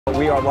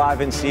We are live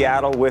in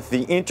Seattle with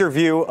the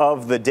interview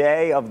of the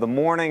day, of the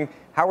morning.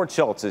 Howard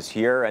Schultz is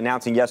here,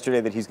 announcing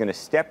yesterday that he's going to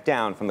step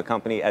down from the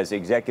company as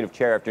executive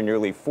chair after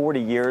nearly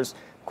 40 years.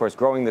 Of course,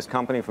 growing this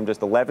company from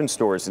just 11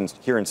 stores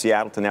here in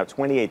Seattle to now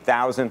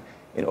 28,000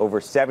 in over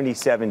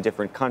 77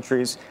 different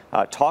countries.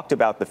 Talked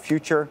about the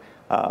future,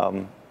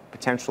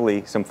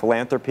 potentially some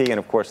philanthropy, and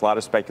of course, a lot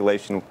of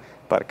speculation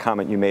about a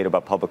comment you made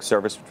about public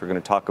service, which we're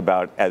going to talk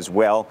about as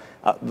well.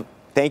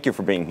 Thank you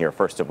for being here,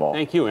 first of all.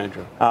 Thank you,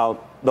 Andrew.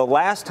 The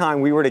last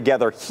time we were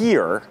together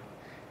here,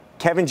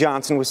 Kevin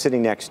Johnson was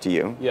sitting next to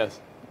you. Yes.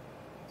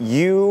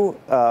 You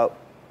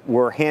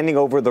were handing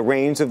over the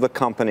reins of the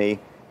company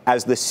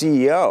as the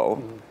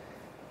CEO,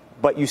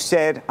 but you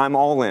said, I'm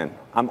all in.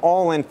 I'm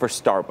all in for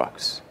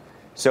Starbucks.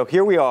 So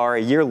here we are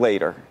a year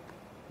later.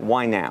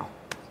 Why now?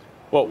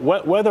 Well,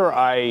 whether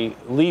I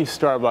leave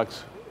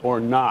Starbucks or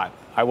not,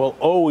 I will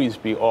always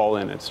be all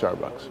in at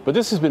Starbucks. But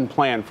this has been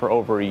planned for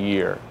over a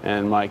year,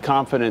 and my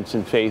confidence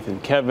and faith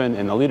in Kevin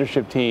and the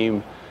leadership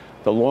team,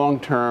 the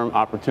long-term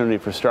opportunity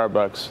for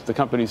Starbucks, the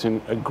company's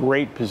in a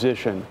great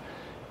position,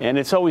 and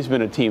it's always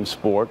been a team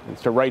sport.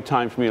 It's the right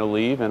time for me to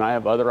leave, and I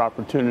have other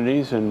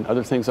opportunities and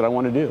other things that I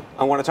want to do.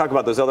 I want to talk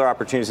about those other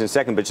opportunities in a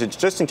second, but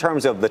just in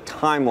terms of the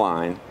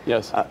timeline,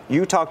 yes.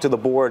 You talked to the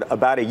board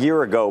about a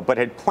year ago, but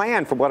had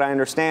planned, from what I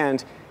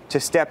understand, to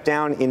step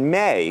down in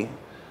May.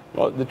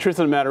 Well, the truth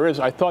of the matter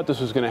is, I thought this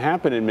was going to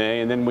happen in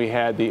May, and then we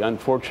had the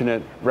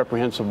unfortunate,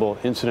 reprehensible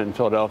incident in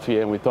Philadelphia,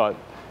 and we thought,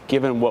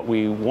 given what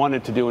we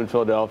wanted to do in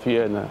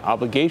Philadelphia and the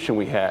obligation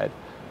we had,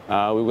 we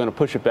were going to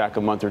push it back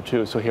a month or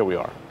two, so here we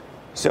are.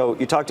 So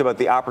you talked about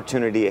the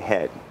opportunity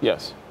ahead.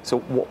 Yes.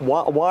 So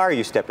why are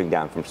you stepping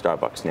down from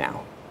Starbucks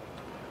now?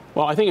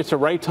 Well, I think it's the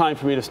right time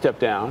for me to step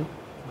down.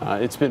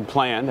 It's been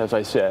planned, as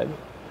I said.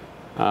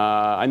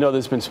 I know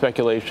there's been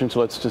speculation,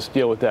 so let's just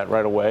deal with that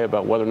right away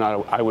about whether or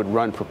not I would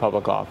run for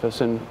public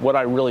office. And what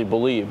I really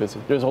believe is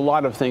that there's a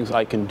lot of things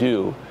I can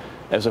do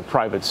as a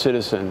private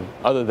citizen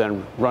other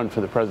than run for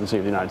the presidency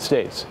of the United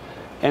States.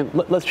 And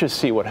let's just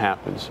see what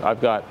happens. I've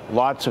got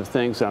lots of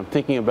things that I'm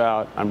thinking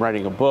about. I'm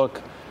writing a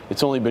book.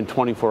 It's only been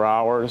 24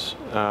 hours,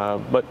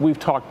 but we've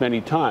talked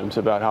many times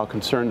about how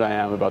concerned I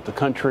am about the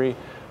country,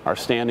 our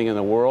standing in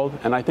the world,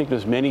 and I think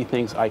there's many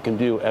things I can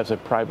do as a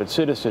private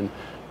citizen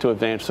to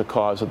advance the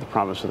cause of the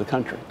promise of the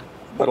country.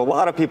 But a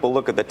lot of people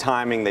look at the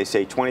timing. They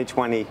say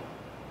 2020,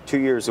 2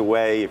 years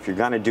away. If you're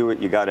going to do it,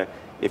 you got to,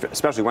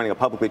 especially running a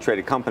publicly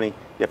traded company,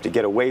 you have to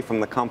get away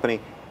from the company.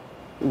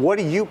 What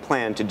do you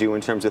plan to do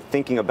in terms of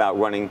thinking about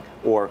running,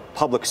 or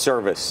public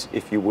service,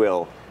 if you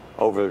will,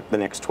 over the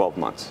next 12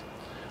 months?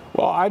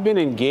 Well, I've been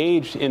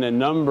engaged in a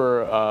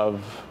number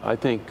of, I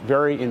think,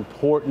 very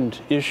important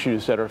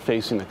issues that are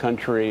facing the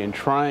country and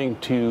trying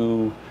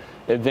to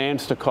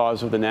advance the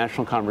cause of the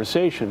national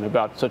conversation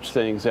about such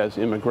things as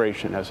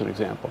immigration, as an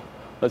example.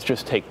 Let's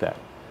just take that.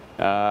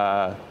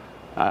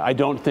 I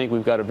don't think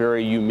we've got a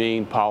very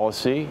humane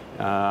policy.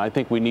 I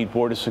think we need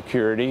border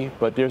security,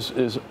 but there's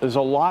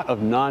a lot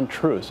of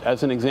non-truths.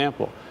 As an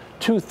example,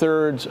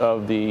 2/3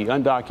 of the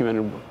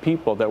undocumented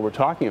people that we're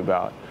talking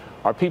about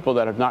are people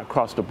that have not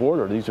crossed the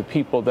border. These are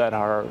people that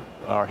are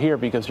here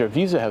because their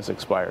visa has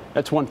expired.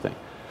 That's one thing.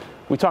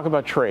 We talk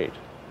about trade.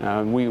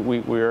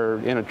 We're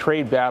in a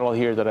trade battle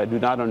here that I do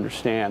not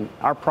understand.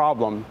 Our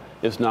problem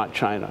is not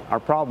China. Our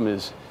problem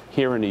is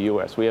here in the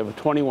U.S. We have a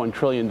 $21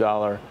 trillion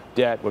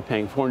debt. We're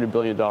paying $400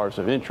 billion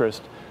of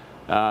interest.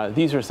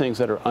 These are things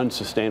that are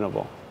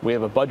unsustainable. We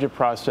have a budget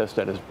process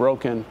that is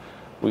broken.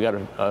 We got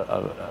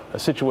a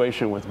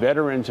situation with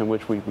veterans in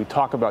which we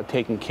talk about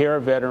taking care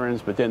of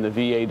veterans, but then the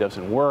VA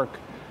doesn't work.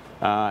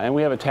 And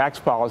we have a tax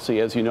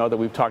policy, as you know, that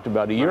we've talked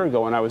about a year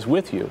ago when I was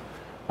with you,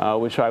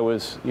 which I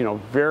was,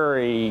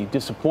 very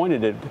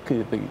disappointed at.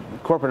 The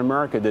corporate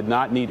America did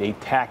not need a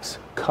tax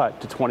cut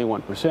to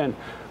 21%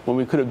 when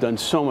we could have done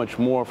so much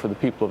more for the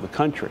people of the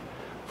country.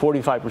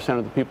 45%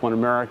 of the people in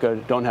America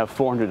don't have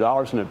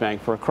 $400 in the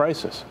bank for a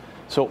crisis.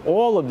 So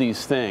all of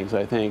these things,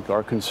 I think,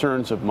 are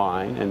concerns of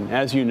mine. And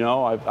as you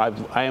know,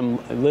 I am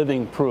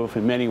living proof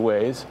in many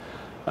ways,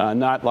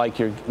 not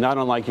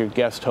unlike your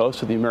guest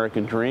host of the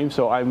American Dream.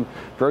 So I'm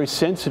very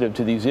sensitive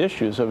to these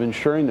issues of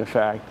ensuring the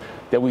fact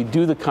that we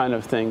do the kind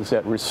of things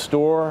that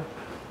restore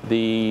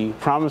the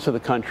promise of the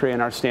country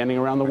and our standing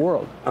around the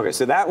world. Okay,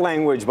 so that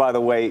language, by the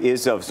way,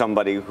 is of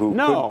somebody who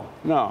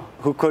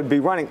who could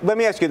be running. Let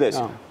me ask you this: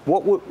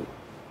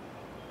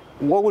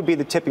 What would be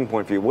the tipping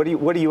point for you?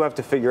 What do you have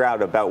to figure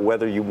out about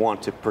whether you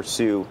want to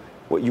pursue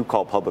what you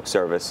call public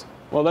service?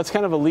 Well, that's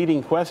kind of a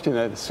leading question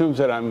that assumes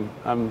that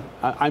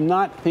I'm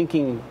not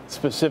thinking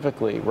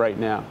specifically right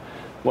now.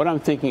 What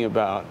I'm thinking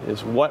about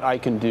is what I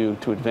can do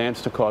to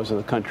advance the cause of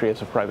the country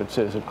as a private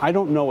citizen. I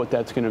don't know what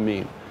that's going to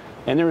mean.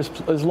 And there's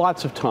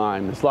lots of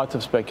time, there's lots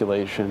of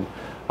speculation.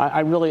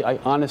 I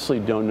honestly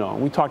don't know.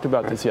 We talked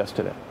about this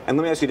yesterday. And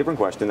let me ask you a different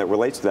question that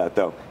relates to that,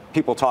 though.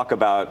 People talk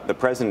about the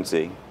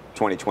presidency,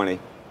 2020.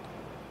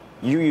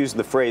 You use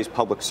the phrase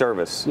public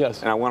service.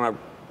 Yes. And I want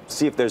to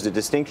see if there's a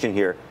distinction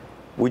here.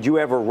 Would you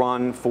ever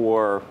run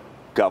for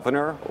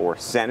governor or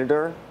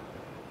senator?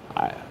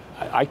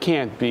 I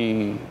can't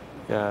be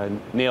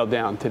nailed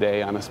down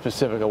today on a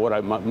specific of what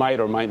I might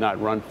or might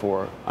not run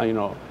for.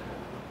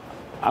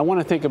 I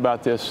want to think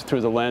about this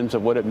through the lens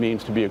of what it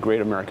means to be a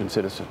great American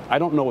citizen. I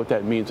don't know what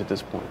that means at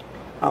this point.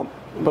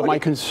 But my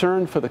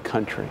concern for the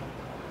country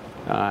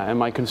and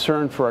my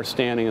concern for our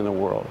standing in the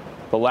world,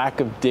 the lack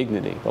of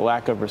dignity, the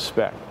lack of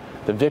respect,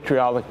 the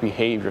vitriolic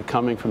behavior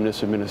coming from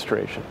this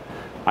administration,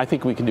 I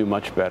think we can do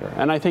much better.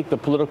 And I think the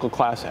political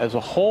class as a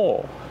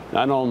whole,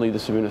 not only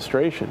this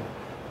administration,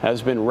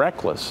 has been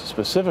reckless,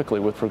 specifically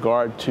with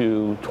regard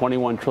to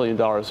 $21 trillion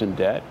in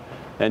debt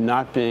and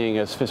not being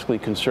as fiscally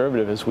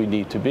conservative as we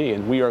need to be.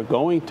 And we are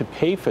going to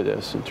pay for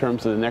this in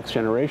terms of the next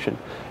generation,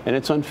 and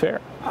it's unfair.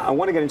 I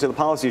want to get into the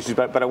policy issues,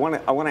 but I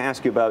want to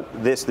ask you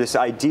about this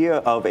idea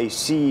of a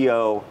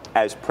CEO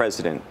as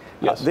president.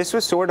 Yes. This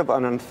was sort of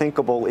an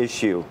unthinkable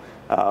issue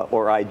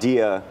or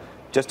idea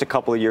just a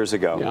couple of years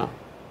ago. Yeah.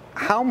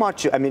 How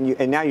much, I mean,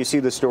 and now you see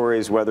the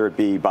stories, whether it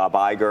be Bob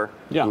Iger,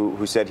 yeah,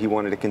 who said he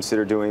wanted to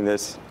consider doing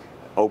this.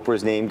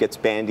 Oprah's name gets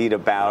bandied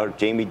about.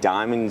 Jamie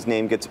Dimon's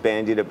name gets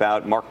bandied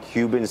about. Mark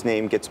Cuban's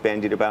name gets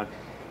bandied about.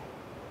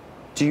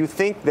 Do you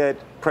think that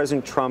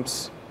President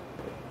Trump's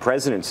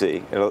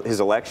presidency,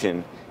 his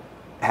election,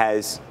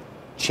 has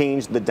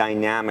changed the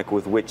dynamic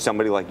with which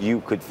somebody like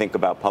you could think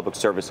about public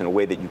service in a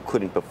way that you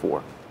couldn't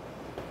before?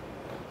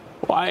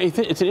 Well, I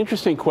think it's an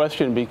interesting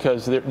question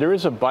because there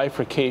is a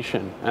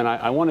bifurcation, and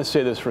I want to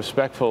say this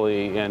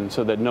respectfully and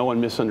so that no one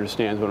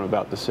misunderstands what I'm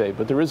about to say,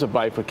 but there is a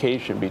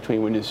bifurcation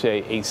between when you say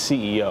a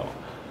CEO.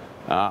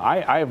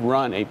 I have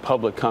run a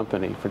public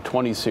company for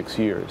 26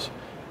 years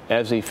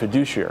as a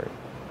fiduciary.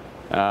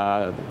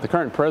 The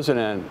current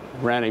president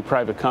ran a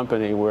private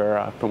company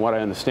where, from what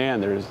I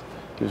understand,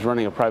 he was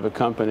running a private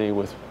company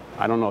with,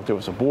 I don't know if there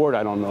was a board,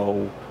 I don't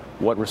know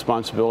what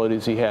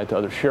responsibilities he had to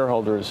other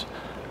shareholders.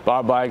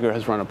 Bob Iger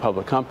has run a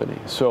public company.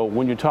 So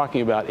when you're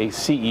talking about a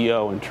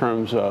CEO in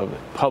terms of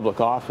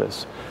public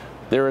office,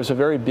 there is a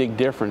very big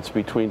difference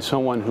between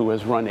someone who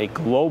has run a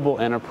global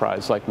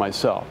enterprise like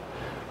myself,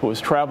 who has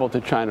traveled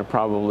to China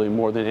probably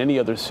more than any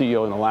other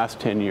CEO in the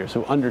last 10 years,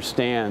 who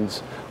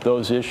understands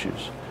those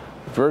issues,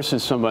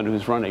 versus someone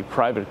who's run a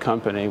private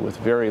company with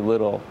very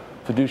little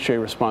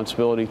fiduciary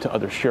responsibility to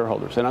other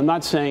shareholders. And I'm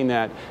not saying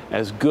that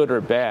as good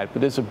or bad, but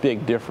there's a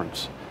big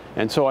difference.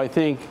 And so I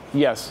think,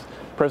 yes,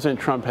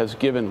 President Trump has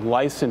given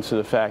license to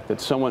the fact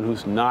that someone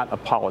who's not a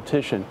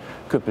politician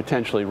could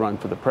potentially run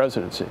for the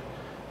presidency.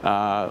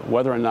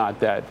 Whether or not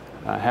that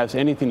has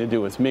anything to do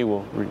with me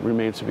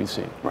remains to be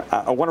seen.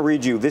 I want to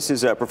read you. This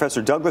is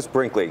Professor Douglas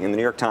Brinkley in the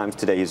New York Times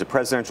today. He's a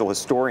presidential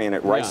historian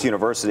at Rice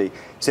University. He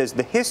says,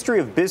 the history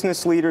of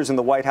business leaders in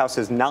the White House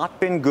has not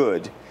been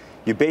good.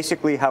 You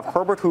basically have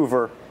Herbert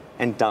Hoover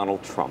and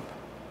Donald Trump.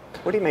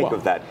 What do you make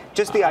of that?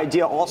 Just the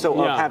idea also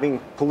of having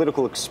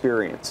political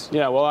experience.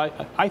 Yeah, well,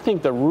 I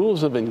think the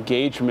rules of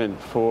engagement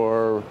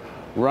for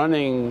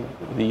running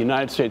the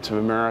United States of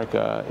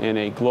America in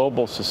a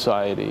global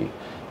society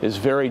is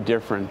very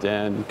different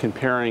than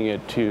comparing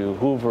it to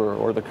Hoover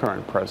or the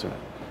current president.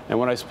 And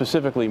what I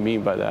specifically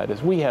mean by that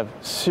is we have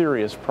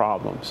serious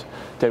problems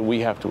that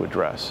we have to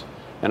address.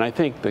 And I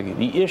think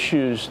the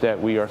issues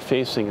that we are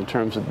facing in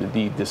terms of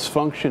the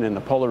dysfunction and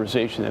the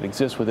polarization that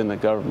exists within the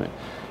government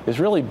is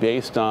really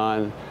based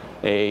on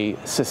a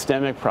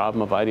systemic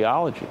problem of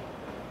ideology.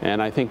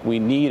 And I think we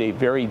need a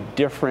very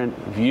different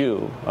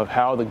view of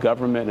how the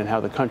government and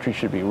how the country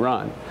should be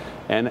run.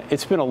 And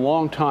it's been a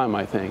long time,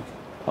 I think,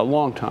 a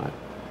long time,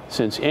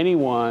 since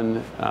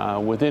anyone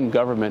within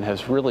government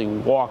has really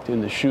walked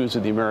in the shoes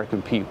of the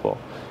American people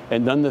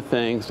and done the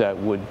things that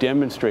would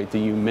demonstrate the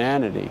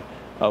humanity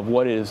of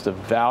what is the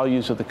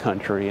values of the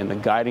country and the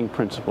guiding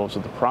principles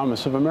of the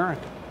promise of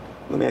America.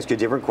 Let me ask you a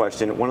different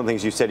question. One of the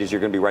things you said is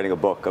you're going to be writing a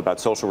book about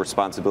social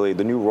responsibility,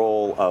 the new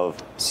role of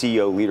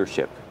CEO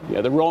leadership. Yeah,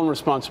 the role and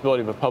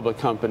responsibility of a public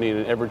company in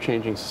an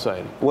ever-changing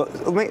society. Well,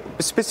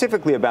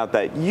 specifically about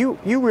that, you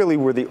really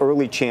were the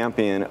early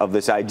champion of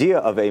this idea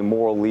of a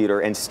moral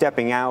leader and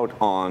stepping out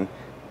on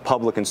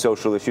public and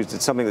social issues.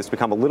 It's something that's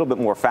become a little bit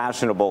more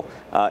fashionable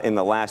in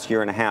the last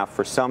year and a half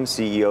for some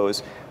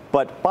CEOs.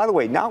 But, by the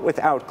way, not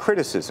without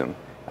criticism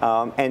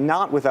and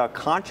not without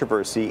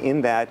controversy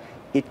in that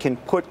it can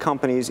put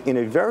companies in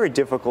a very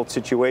difficult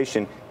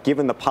situation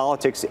given the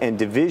politics and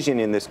division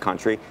in this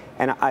country.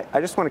 And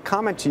I just want to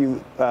comment to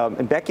you,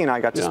 and Becky and I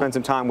got to spend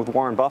some time with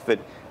Warren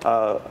Buffett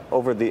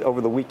over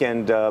the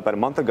weekend about a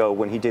month ago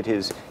when he did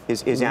his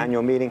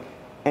annual meeting.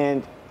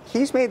 And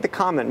he's made the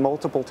comment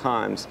multiple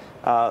times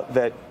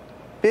that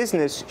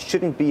business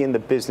shouldn't be in the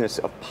business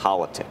of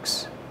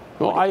politics.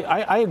 Well,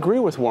 I agree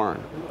with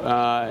Warren,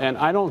 and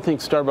I don't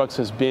think Starbucks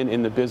has been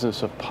in the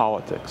business of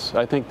politics.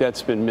 I think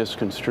that's been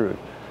misconstrued.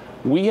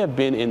 We have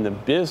been in the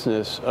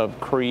business of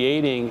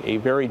creating a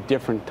very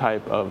different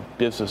type of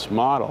business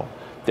model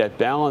that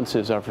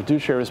balances our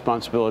fiduciary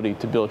responsibility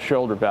to build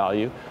shareholder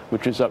value,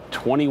 which is up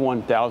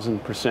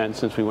 21,000%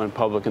 since we went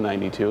public in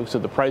 '92. So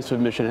the price of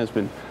admission has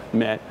been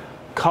met,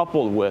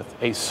 coupled with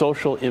a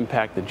social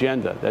impact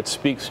agenda that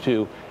speaks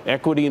to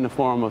equity in the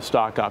form of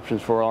stock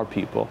options for our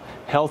people,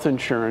 health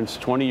insurance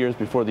 20 years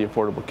before the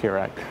Affordable Care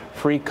Act,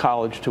 free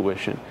college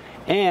tuition,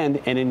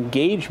 and an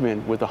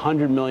engagement with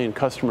 100 million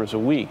customers a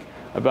week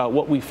about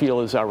what we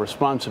feel is our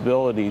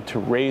responsibility to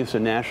raise a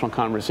national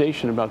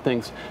conversation about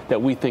things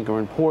that we think are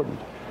important.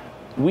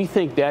 We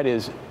think that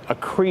is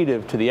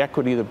accretive to the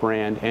equity of the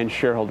brand and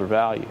shareholder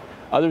value.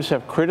 Others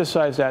have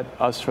criticized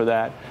us for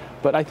that,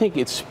 but I think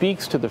it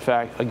speaks to the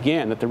fact,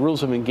 again, that the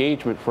rules of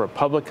engagement for a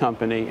public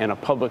company and a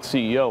public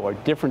CEO are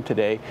different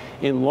today,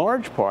 in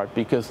large part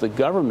because the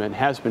government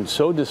has been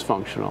so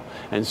dysfunctional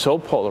and so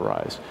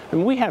polarized. I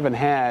mean, we haven't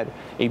had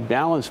a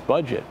balanced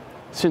budget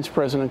since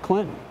President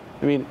Clinton.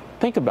 I mean,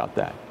 think about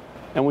that.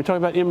 And we talk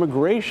about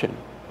immigration,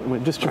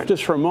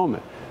 just for a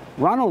moment.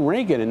 Ronald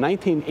Reagan in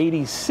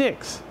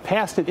 1986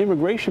 passed an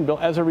immigration bill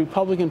as a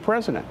Republican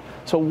president.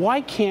 So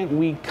why can't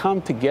we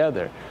come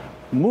together,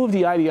 move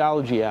the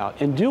ideology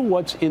out, and do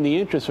what's in the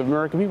interest of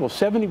American people?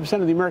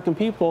 70% of the American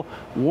people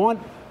want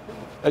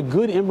a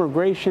good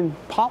immigration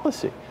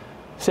policy.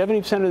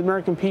 70% of the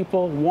American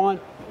people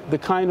want the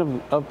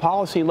kind of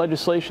policy and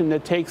legislation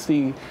that takes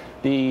the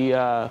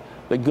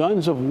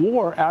guns of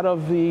war out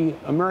of the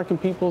American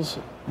people's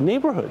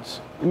neighborhoods.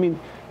 I mean,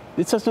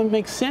 it doesn't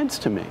make sense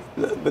to me.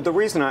 But the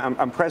reason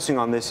I'm pressing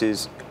on this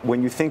is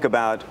when you think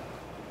about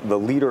the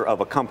leader of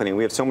a company,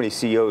 we have so many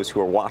CEOs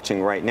who are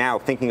watching right now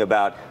thinking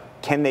about,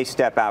 can they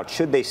step out,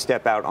 should they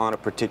step out on a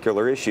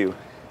particular issue,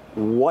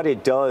 what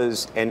it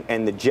does,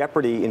 and the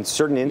jeopardy in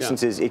certain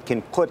instances it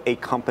can put a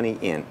company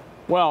in.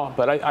 Well,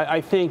 but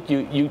I think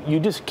you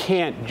just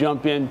can't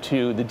jump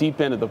into the deep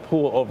end of the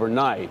pool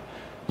overnight.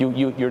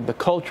 The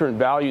culture and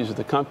values of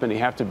the company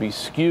have to be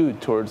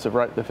skewed towards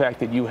the fact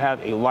that you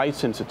have a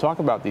license to talk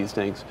about these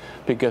things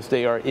because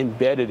they are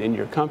embedded in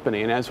your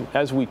company. And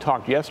as we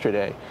talked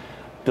yesterday,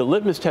 the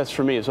litmus test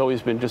for me has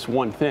always been just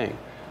one thing.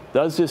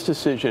 Does this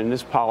decision,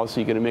 this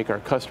policy, going to make our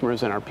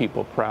customers and our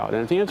people proud?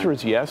 And if the answer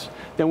is yes,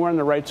 then we're on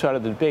the right side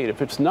of the debate.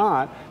 If it's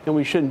not, then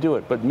we shouldn't do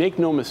it. But make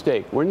no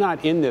mistake, we're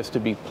not in this to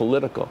be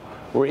political.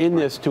 We're in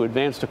this to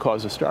advance the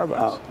cause of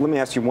Starbucks. Let me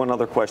ask you one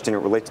other question. It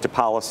relates to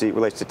policy, it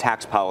relates to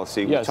tax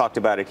policy. Yes. We talked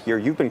about it here.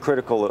 You've been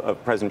critical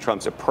of President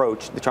Trump's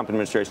approach, the Trump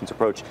administration's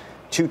approach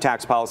to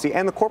tax policy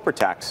and the corporate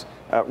tax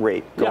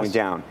rate going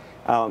down.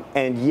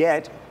 And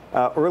yet,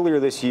 earlier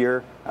this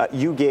year,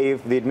 you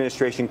gave the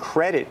administration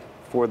credit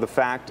for the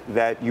fact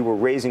that you were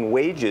raising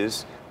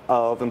wages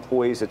of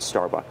employees at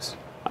Starbucks.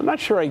 I'm not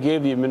sure I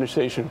gave the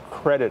administration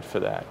credit for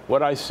that.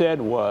 What I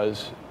said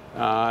was,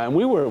 and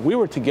we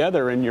were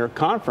together in your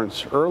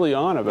conference early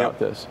on about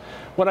this.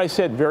 What I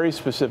said very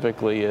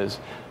specifically is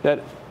that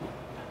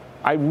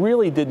I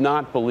really did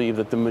not believe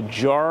that the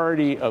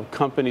majority of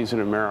companies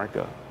in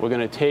America were going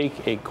to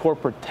take a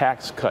corporate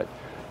tax cut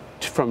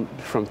from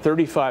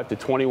 35 to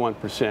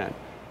 21%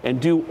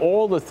 and do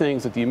all the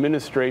things that the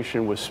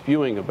administration was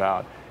spewing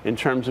about in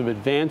terms of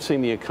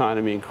advancing the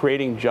economy and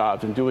creating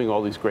jobs and doing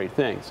all these great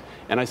things.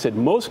 And I said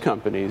most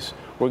companies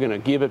were going to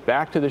give it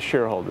back to the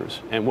shareholders.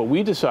 And what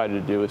we decided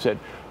to do is that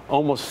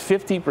almost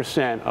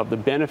 50% of the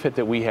benefit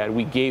that we had,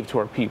 we gave to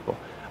our people.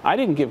 I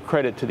didn't give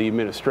credit to the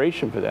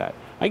administration for that.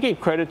 I gave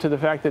credit to the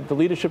fact that the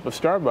leadership of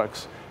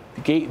Starbucks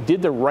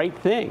did the right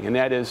thing, and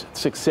that is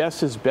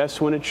success is best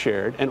when it's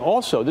shared. And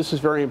also, this is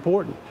very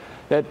important,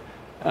 that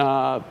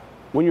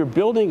when you're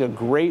building a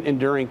great,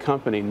 enduring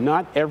company,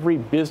 not every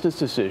business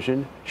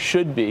decision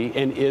should be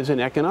and is an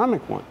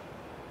economic one.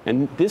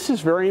 And this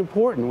is very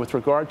important with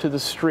regard to the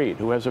street,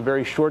 who has a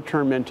very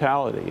short-term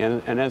mentality.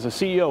 And as a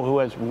CEO who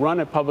has run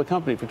a public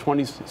company for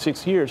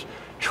 26 years,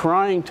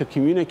 trying to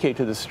communicate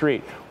to the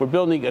street, we're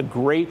building a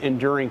great,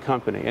 enduring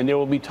company. And there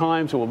will be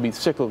times there will be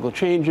cyclical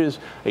changes,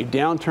 a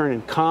downturn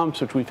in comps,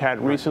 which we've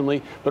had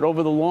recently. But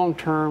over the long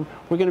term,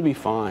 we're going to be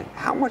fine.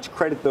 How much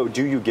credit, though,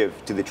 do you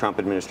give to the Trump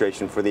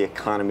administration for the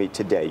economy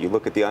today? You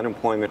look at the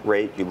unemployment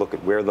rate, you look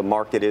at where the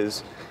market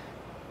is.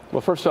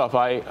 Well, first off,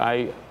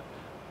 I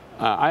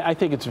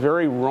think it's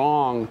very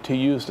wrong to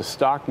use the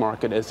stock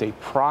market as a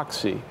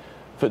proxy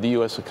for the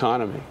U.S.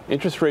 economy.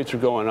 Interest rates are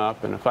going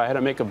up, and if I had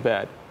to make a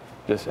bet,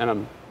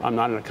 and I'm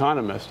not an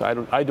economist,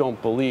 I don't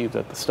believe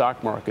that the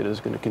stock market is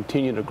going to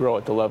continue to grow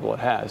at the level it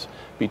has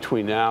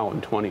between now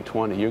and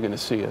 2020. You're going to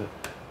see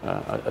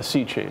a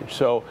sea change.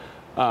 So,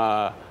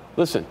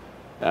 listen,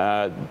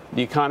 the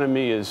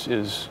economy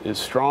is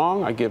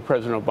strong. I give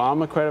President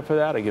Obama credit for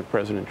that. I give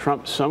President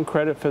Trump some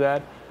credit for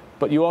that.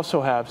 But you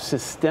also have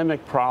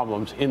systemic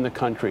problems in the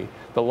country,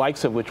 the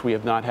likes of which we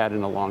have not had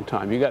in a long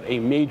time. You got a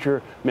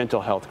major mental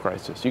health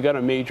crisis. You got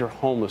a major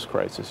homeless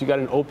crisis. You got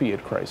an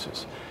opiate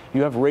crisis.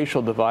 You have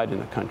racial divide in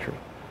the country.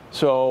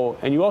 So,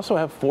 and you also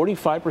have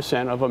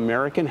 45% of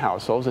American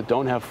households that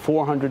don't have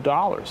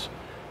 $400.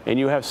 And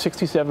you have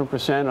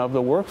 67% of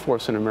the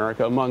workforce in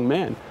America among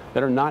men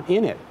that are not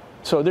in it.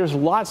 So there's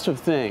lots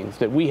of things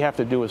that we have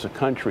to do as a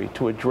country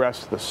to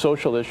address the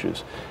social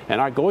issues.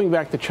 And going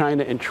back to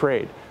China and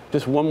trade,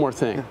 just one more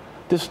thing.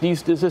 There's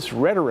this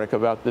rhetoric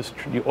about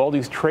all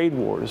these trade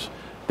wars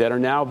that are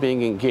now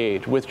being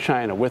engaged with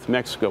China, with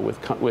Mexico,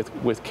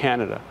 with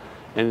Canada.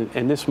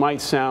 And this might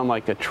sound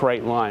like a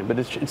trite line, but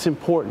it's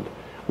important.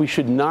 We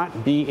should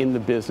not be in the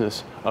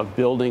business of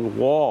building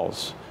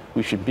walls.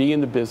 We should be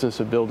in the business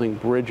of building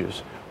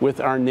bridges. with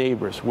our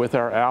neighbors, with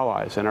our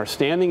allies. And our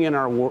standing in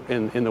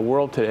the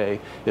world today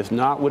is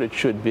not what it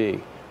should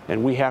be.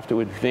 And we have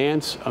to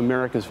advance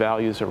America's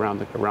values around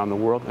the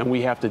world, and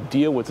we have to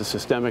deal with the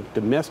systemic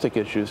domestic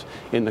issues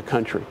in the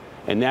country.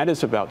 And that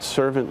is about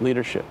servant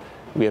leadership.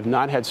 We have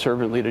not had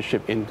servant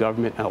leadership in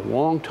government in a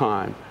long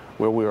time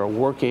where we are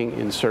working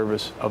in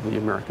service of the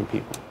American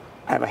people.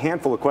 I have a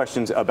handful of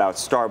questions about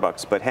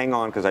Starbucks, but hang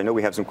on, because I know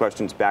we have some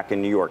questions back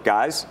in New York.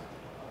 Guys?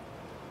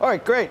 All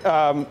right, great.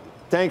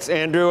 Thanks,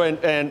 Andrew.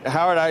 And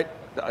Howard,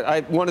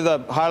 one of the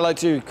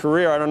highlights of your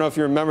career, I don't know if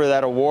you remember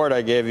that award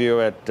I gave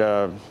you at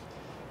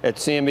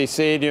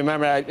CNBC. Do you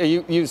remember?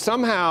 You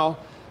somehow,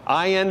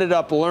 I ended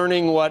up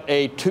learning what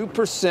a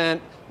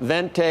 2%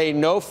 Venti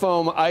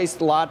no-foam iced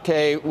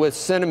latte with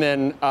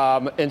cinnamon.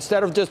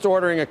 Instead of just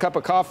ordering a cup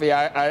of coffee,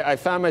 I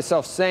found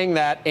myself saying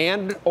that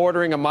and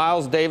ordering a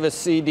Miles Davis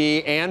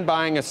CD and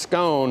buying a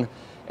scone,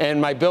 and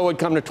my bill would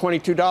come to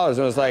 $22. And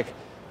it was like,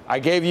 I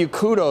gave you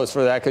kudos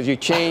for that because you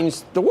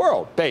changed the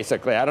world,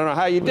 basically. I don't know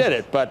how you did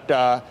it, but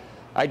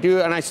I do,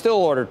 and I still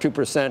order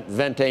 2%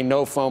 Venti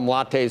no-foam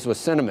lattes with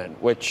cinnamon,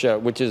 which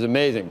is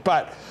amazing.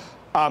 But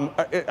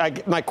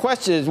my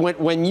question is,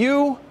 when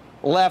you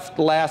left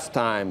last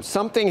time,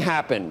 something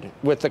happened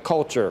with the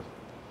culture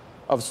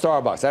of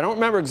Starbucks. I don't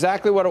remember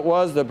exactly what it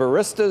was. The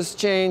baristas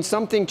changed,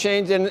 something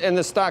changed, and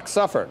the stock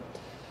suffered.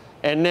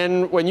 And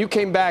then when you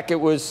came back,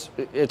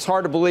 it's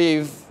hard to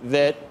believe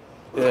that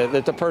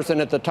the person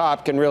at the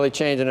top can really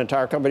change an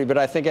entire company, but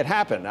I think it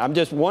happened. I'm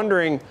just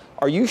wondering,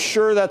 are you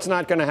sure that's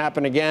not going to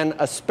happen again,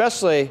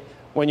 especially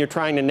when you're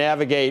trying to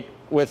navigate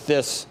with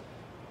this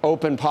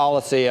open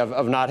policy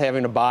of not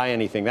having to buy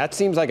anything? That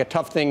seems like a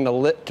tough thing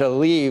to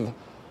leave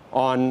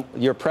on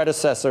your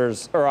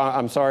predecessors, or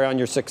I'm sorry, on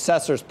your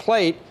successor's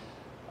plate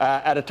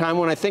at a time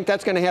when I think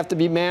that's going to have to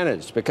be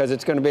managed, because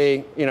it's going to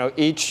be, you know,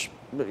 each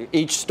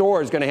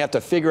store is going to have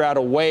to figure out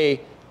a way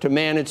to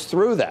manage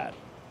through that.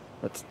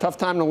 It's a tough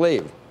time to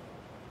leave.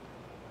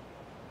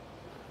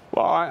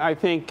 Well, I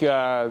think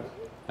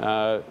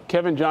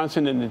Kevin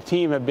Johnson and the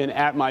team have been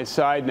at my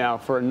side now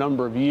for a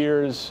number of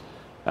years.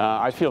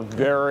 I feel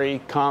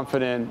very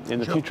confident in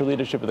the future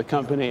leadership of the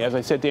company. As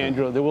I said to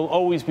Andrew, there will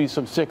always be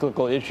some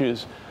cyclical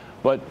issues,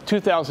 but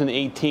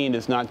 2018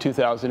 is not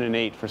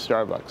 2008 for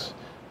Starbucks.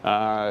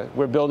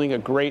 We're building a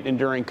great,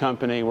 enduring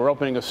company. We're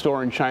opening a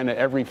store in China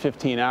every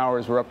 15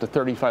 hours. We're up to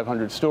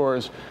 3,500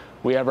 stores.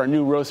 We have our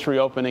new roastery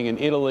opening in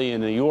Italy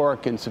and New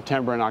York in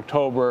September and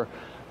October.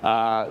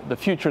 The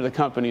future of the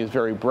company is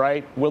very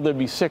bright. Will there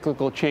be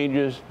cyclical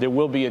changes? There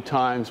will be at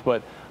times,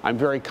 but I'm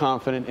very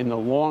confident in the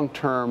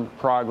long-term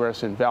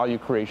progress and value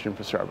creation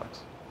for Starbucks.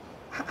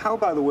 How,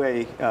 by the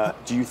way,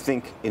 do you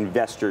think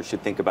investors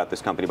should think about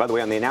this company? By the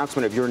way, on the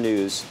announcement of your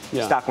news,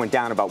 stock went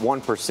down about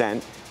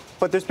 1%.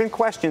 But there's been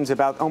questions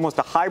about almost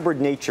the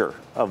hybrid nature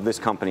of this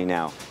company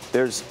now.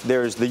 There's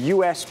the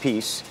U.S.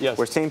 piece,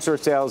 where same-store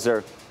sales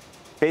are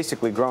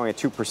basically growing at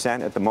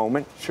 2% at the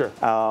moment. Sure.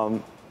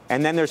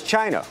 And then there's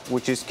China,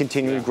 which is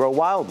continuing to grow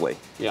wildly.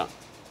 Yeah.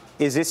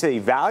 Is this a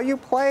value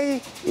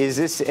play? Is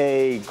this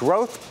a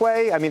growth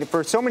play? I mean,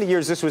 for so many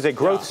years, this was a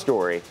growth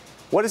story.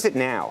 What is it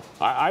now?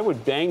 I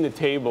would bang the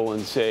table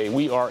and say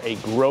we are a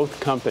growth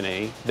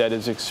company that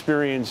is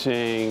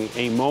experiencing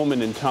a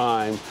moment in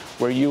time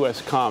where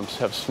U.S. comps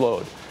have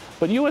slowed.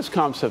 But U.S.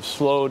 comps have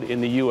slowed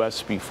in the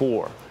U.S.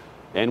 before.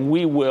 And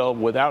we will,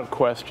 without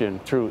question,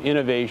 through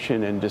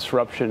innovation and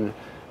disruption,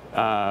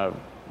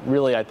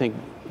 really, I think,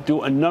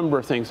 do a number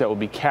of things that will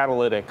be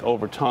catalytic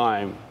over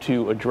time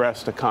to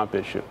address the comp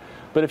issue.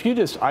 But if you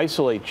just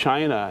isolate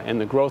China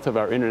and the growth of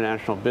our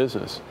international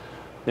business,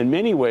 in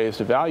many ways,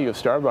 the value of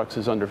Starbucks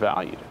is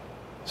undervalued.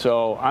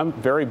 So I'm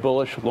very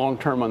bullish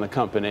long-term on the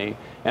company,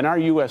 and our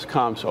U.S.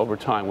 comps over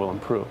time will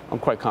improve. I'm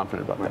quite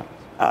confident about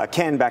that.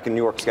 Ken, back in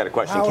New York, has got a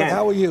question. Howard, Ken.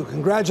 how are you?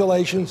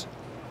 Congratulations.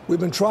 We've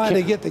been trying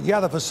to get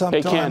together for some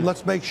time. Ken.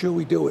 Let's make sure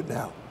we do it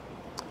now.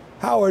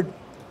 Howard.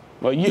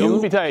 Well,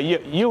 let me tell you,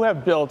 you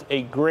have built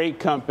a great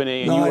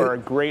company, and you are a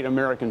great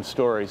American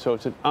story. So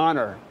it's an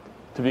honor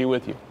to be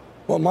with you.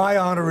 Well, my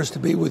honor is to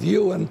be with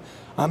you, and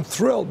I'm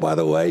thrilled, by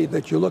the way,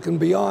 that you're looking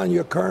beyond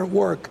your current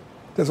work.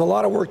 There's a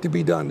lot of work to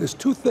be done. There's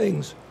two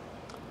things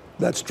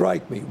that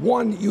strike me.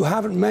 One, you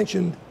haven't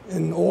mentioned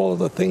in all of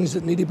the things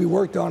that need to be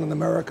worked on in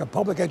America,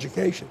 public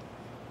education.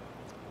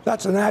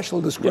 That's a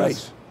national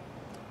disgrace.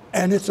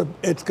 And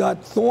it's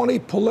got thorny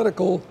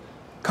political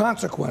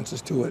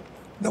consequences to it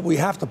that we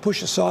have to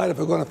push aside if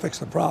we're going to fix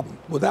the problem,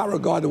 without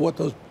regard to what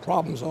those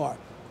problems are.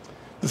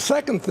 The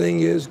second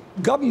thing is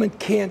government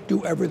can't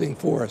do everything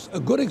for us. A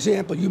good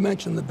example, you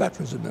mentioned the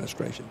Veterans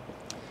Administration.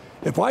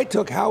 If I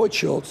took Howard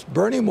Schultz,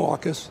 Bernie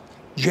Marcus,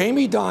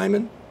 Jamie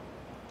Dimon,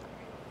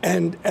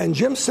 and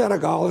Jim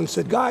Senegal and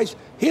said, guys,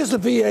 here's the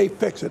VA,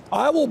 fix it,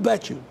 I will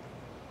bet you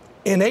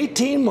in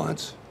 18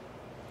 months,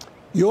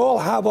 you'll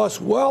have us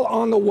well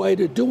on the way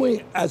to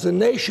doing as a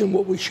nation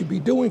what we should be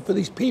doing for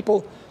these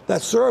people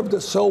that served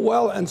us so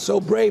well and so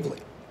bravely.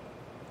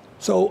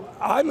 So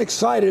I'm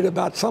excited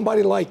about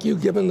somebody like you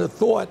given the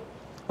thought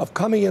of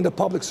coming into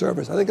public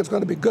service. I think it's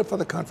going to be good for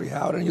the country,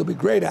 Howard, and you'll be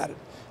great at it.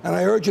 And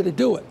I urge you to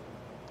do it.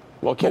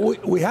 Well,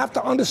 but we have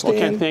to understand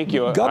Ken, thank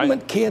you.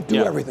 Government can't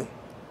do everything.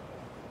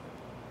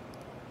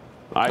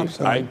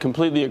 I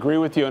completely agree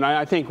with you, and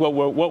I think what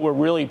we're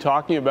really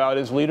talking about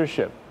is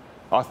leadership,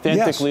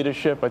 authentic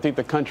leadership. I think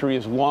the country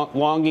is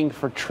longing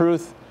for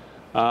truth,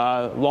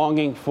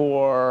 longing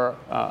for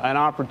an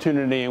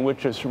opportunity in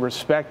which there's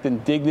respect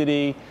and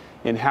dignity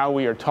in how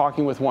we are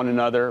talking with one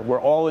another.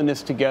 We're all in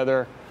this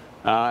together,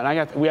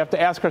 and we have to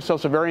ask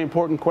ourselves a very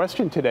important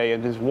question today,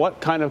 and is what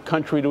kind of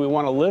country do we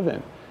want to live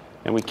in?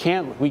 And we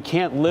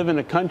can't live in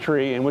a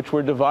country in which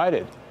we're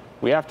divided.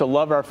 We have to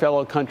love our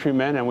fellow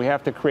countrymen, and we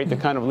have to create the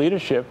kind of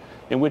leadership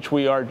in which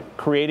we are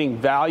creating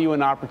value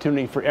and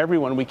opportunity for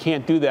everyone. We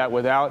can't do that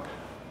without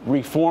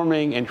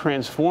reforming and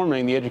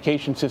transforming the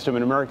education system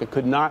in America.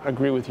 Could not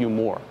agree with you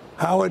more.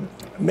 Howard,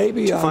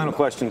 maybe two final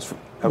questions.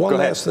 One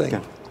last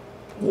thing.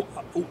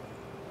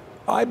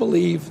 I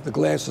believe the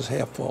glass is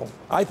half full.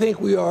 I think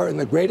we are in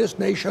the greatest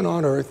nation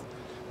on earth.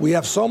 We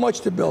have so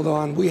much to build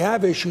on. We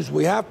have issues.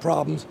 We have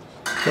problems.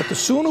 But the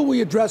sooner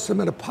we address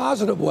them in a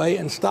positive way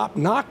and stop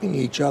knocking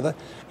each other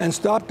and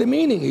stop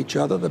demeaning each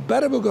other, the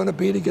better we're going to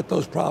be to get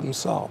those problems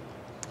solved.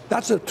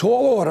 That's a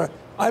tall order.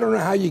 I don't know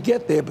how you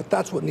get there, but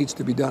that's what needs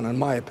to be done, in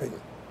my opinion.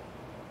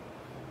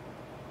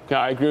 Yeah,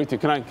 I agree with you.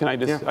 Can I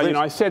just,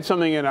 I said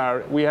something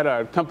we had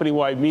a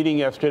company-wide meeting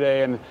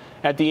yesterday, and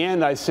at the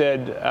end I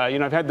said,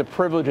 I've had the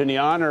privilege and the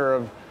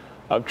honor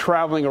of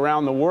traveling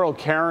around the world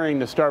carrying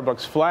the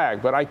Starbucks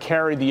flag, but I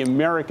carry the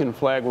American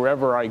flag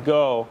wherever I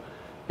go.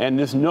 And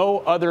there's no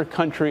other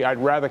country I'd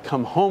rather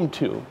come home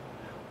to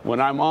when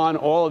I'm on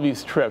all of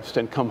these trips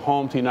than come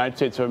home to the United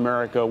States of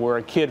America, where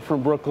a kid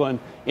from Brooklyn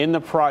in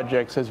the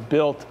projects has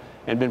built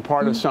and been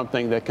part of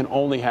something that can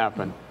only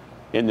happen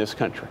in this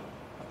country.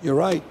 You're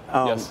right.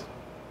 Yes.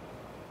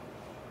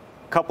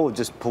 A couple of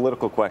just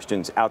political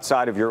questions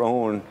outside of your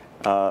own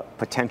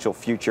potential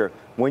future.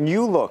 When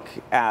you look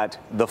at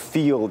the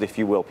field, if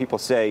you will, people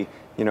say,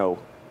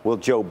 will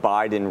Joe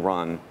Biden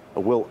run?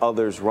 Will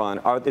others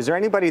run? Is there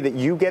anybody that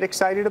you get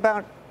excited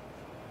about?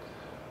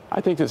 I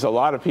think there's a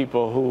lot of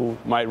people who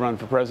might run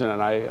for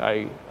president.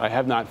 I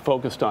have not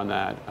focused on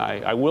that.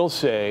 I will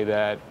say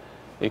that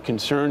it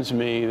concerns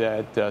me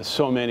that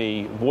so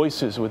many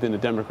voices within the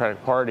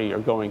Democratic Party are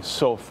going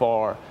so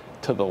far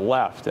to the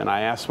left. And I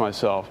ask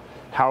myself,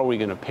 how are we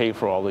going to pay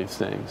for all these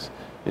things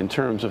in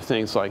terms of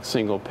things like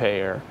single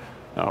payer,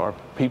 or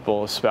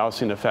people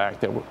espousing the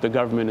fact that the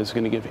government is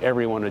going to give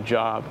everyone a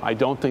job? I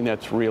don't think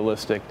that's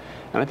realistic.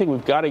 And I think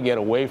we've got to get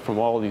away from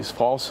all of these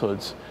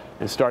falsehoods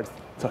and start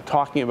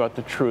talking about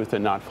the truth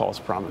and not false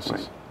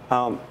promises.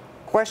 Right.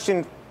 Question,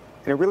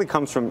 and it really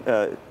comes from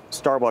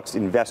Starbucks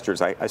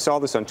investors. I saw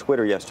this on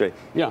Twitter yesterday.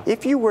 Yeah.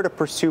 If you were to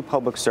pursue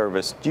public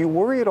service, do you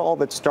worry at all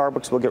that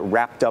Starbucks will get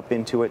wrapped up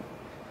into it?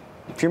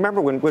 If you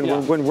remember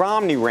when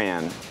Romney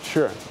ran,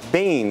 sure,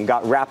 Bain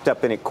got wrapped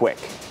up in it quick.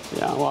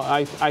 Yeah, well,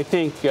 I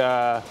think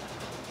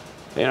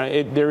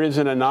there is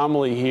an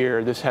anomaly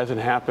here. This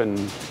hasn't happened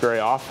very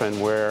often,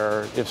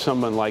 where if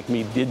someone like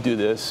me did do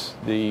this,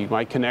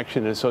 my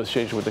connection and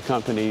association with the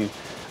company,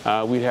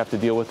 we'd have to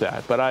deal with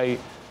that. But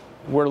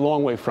we're a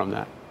long way from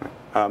that.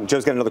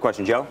 Joe's got another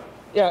question. Joe?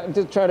 Yeah,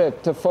 to try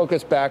to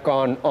focus back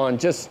on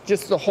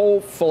just the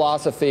whole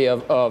philosophy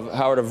of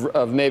Howard,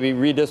 of maybe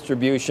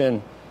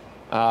redistribution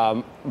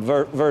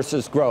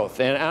versus growth.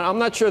 And I'm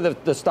not sure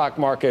that the stock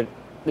market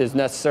is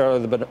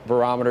necessarily the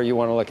barometer you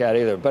want to look at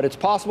either. But it's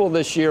possible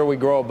this year we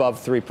grow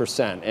above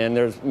 3%. And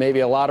there's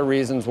maybe a lot of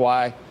reasons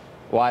why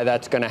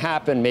that's going to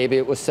happen. Maybe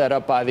it was set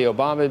up by the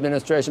Obama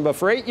administration. But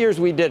for 8 years,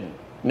 we didn't.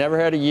 Never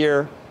had a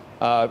year.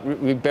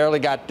 We barely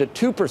got to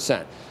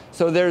 2%.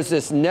 So there's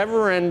this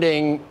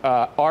never-ending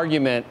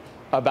argument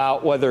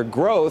about whether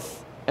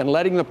growth and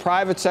letting the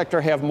private sector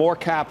have more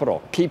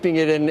capital, keeping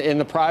it in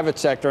the private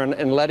sector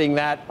and letting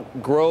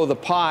that grow the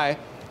pie,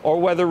 or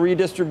whether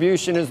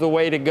redistribution is the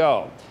way to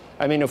go.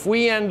 I mean, if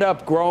we end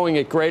up growing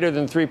at greater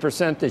than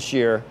 3% this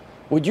year,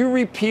 would you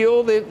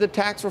repeal the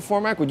Tax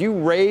Reform Act? Would you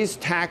raise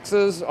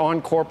taxes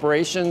on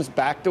corporations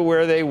back to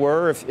where they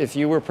were if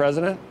you were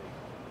president?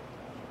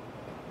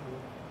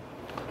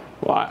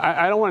 Well,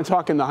 I don't want to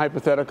talk in the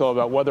hypothetical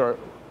about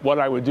what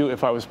I would do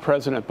if I was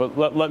president, but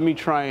let me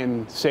try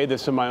and say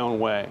this in my own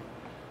way.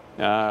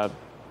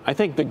 I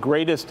think the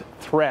greatest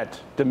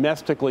threat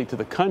domestically to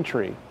the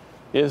country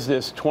is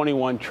this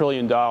 $21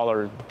 trillion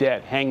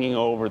debt hanging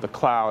over the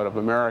cloud of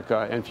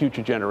America and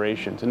future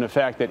generations. And the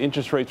fact that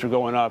interest rates are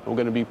going up, we're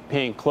going to be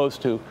paying close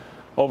to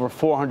over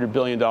 $400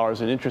 billion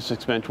in interest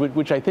expense,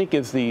 which I think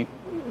is the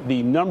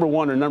number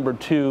one or number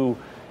two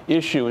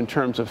issue in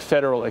terms of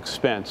federal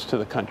expense to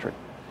the country.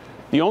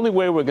 The only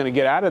way we're going to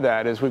get out of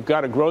that is we've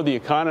got to grow the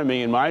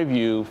economy, in my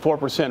view,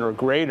 4% or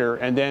greater,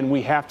 and then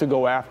we have to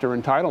go after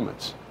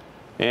entitlements.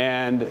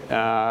 And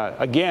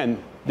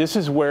again, this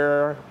is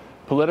where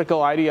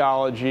political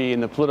ideology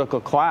and the political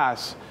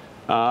class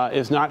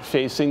is not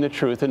facing the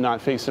truth and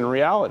not facing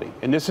reality.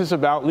 And this is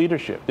about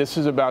leadership. This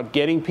is about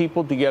getting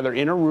people together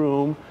in a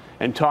room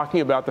and talking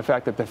about the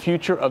fact that the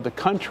future of the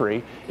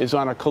country is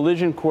on a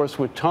collision course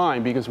with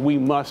time, because we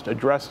must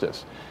address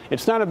this.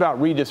 It's not about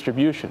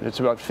redistribution. It's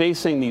about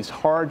facing these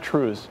hard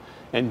truths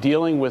and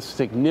dealing with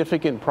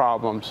significant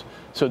problems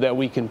so that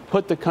we can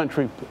put the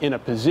country in a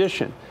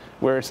position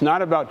where it's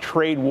not about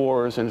trade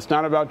wars and it's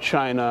not about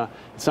China,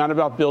 it's not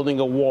about building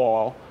a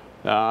wall.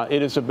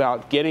 It is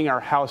about getting our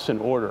house in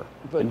order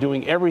and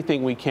doing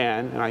everything we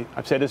can, and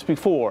I've said this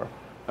before,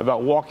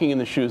 about walking in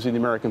the shoes of the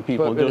American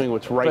people and doing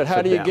what's right for them. But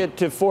how do you get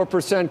to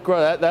 4%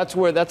 growth? That's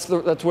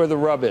where the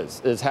rub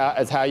is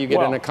how you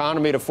get an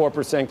economy to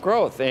 4%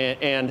 growth.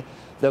 And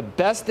the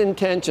best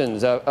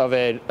intentions of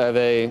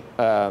a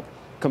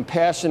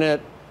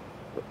compassionate,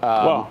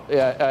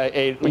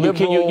 a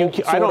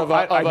liberal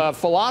a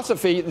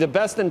philosophy, the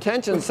best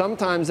intentions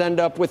sometimes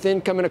end up with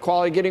income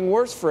inequality getting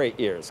worse for 8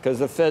 years because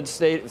the Fed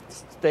stayed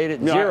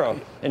at zero.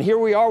 And here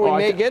we are, we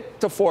may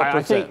get to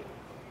 4%.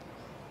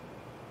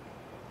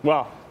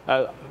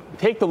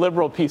 Take the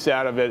liberal piece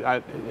out of it.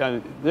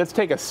 Let's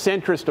take a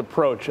centrist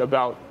approach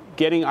about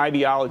getting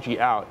ideology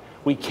out.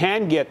 We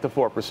can get the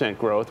 4%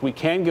 growth. We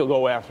can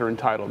go after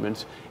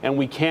entitlements, and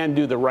we can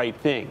do the right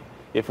thing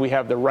if we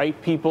have the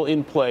right people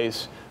in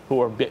place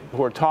who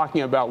are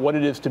talking about what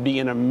it is to be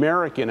an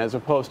American as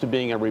opposed to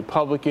being a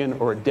Republican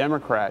or a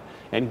Democrat,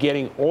 and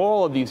getting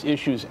all of these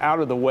issues out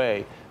of the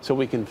way so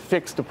we can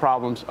fix the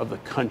problems of the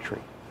country.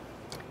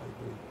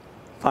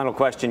 Final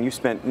question. You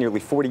spent nearly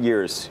 40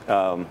 years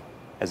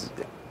as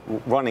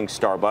running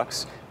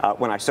Starbucks.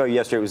 When I saw you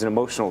yesterday, it was an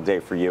emotional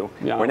day for you.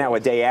 Yeah, we're now a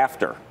day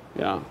after.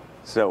 Yeah.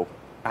 So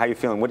how are you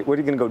feeling? What are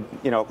you going to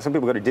go, some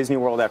people go to Disney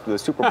World after the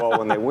Super Bowl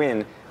when they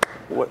win.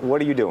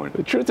 What are you doing?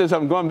 The truth is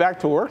I'm going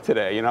back to work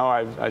today.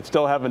 I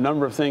still have a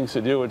number of things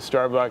to do at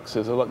Starbucks.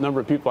 There's a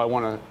number of people I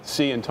want to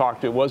see and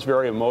talk to. It was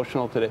very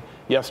emotional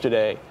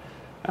yesterday.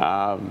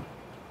 There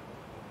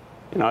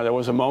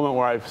was a moment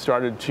where I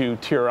started to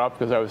tear up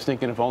because I was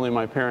thinking if only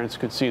my parents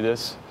could see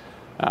this.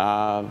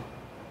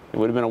 It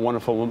would have been a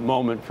wonderful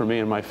moment for me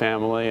and my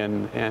family,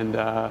 and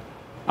I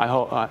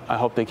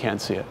hope they can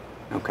see it.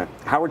 Okay.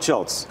 Howard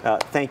Schultz,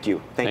 thank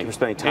you. Thank you for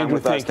spending time Andrew,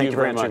 with us. Thank you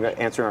for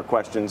answering our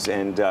questions,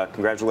 and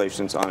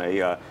congratulations on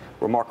a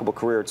remarkable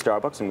career at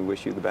Starbucks, and we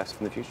wish you the best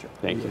in the future.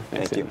 Thank you.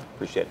 Thank you.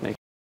 Appreciate it.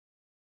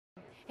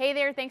 Hey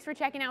there, thanks for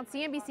checking out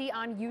CNBC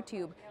on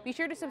YouTube. Be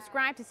sure to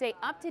subscribe to stay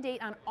up to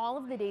date on all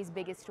of the day's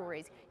biggest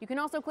stories. You can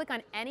also click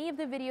on any of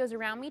the videos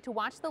around me to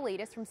watch the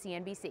latest from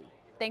CNBC.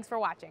 Thanks for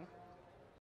watching.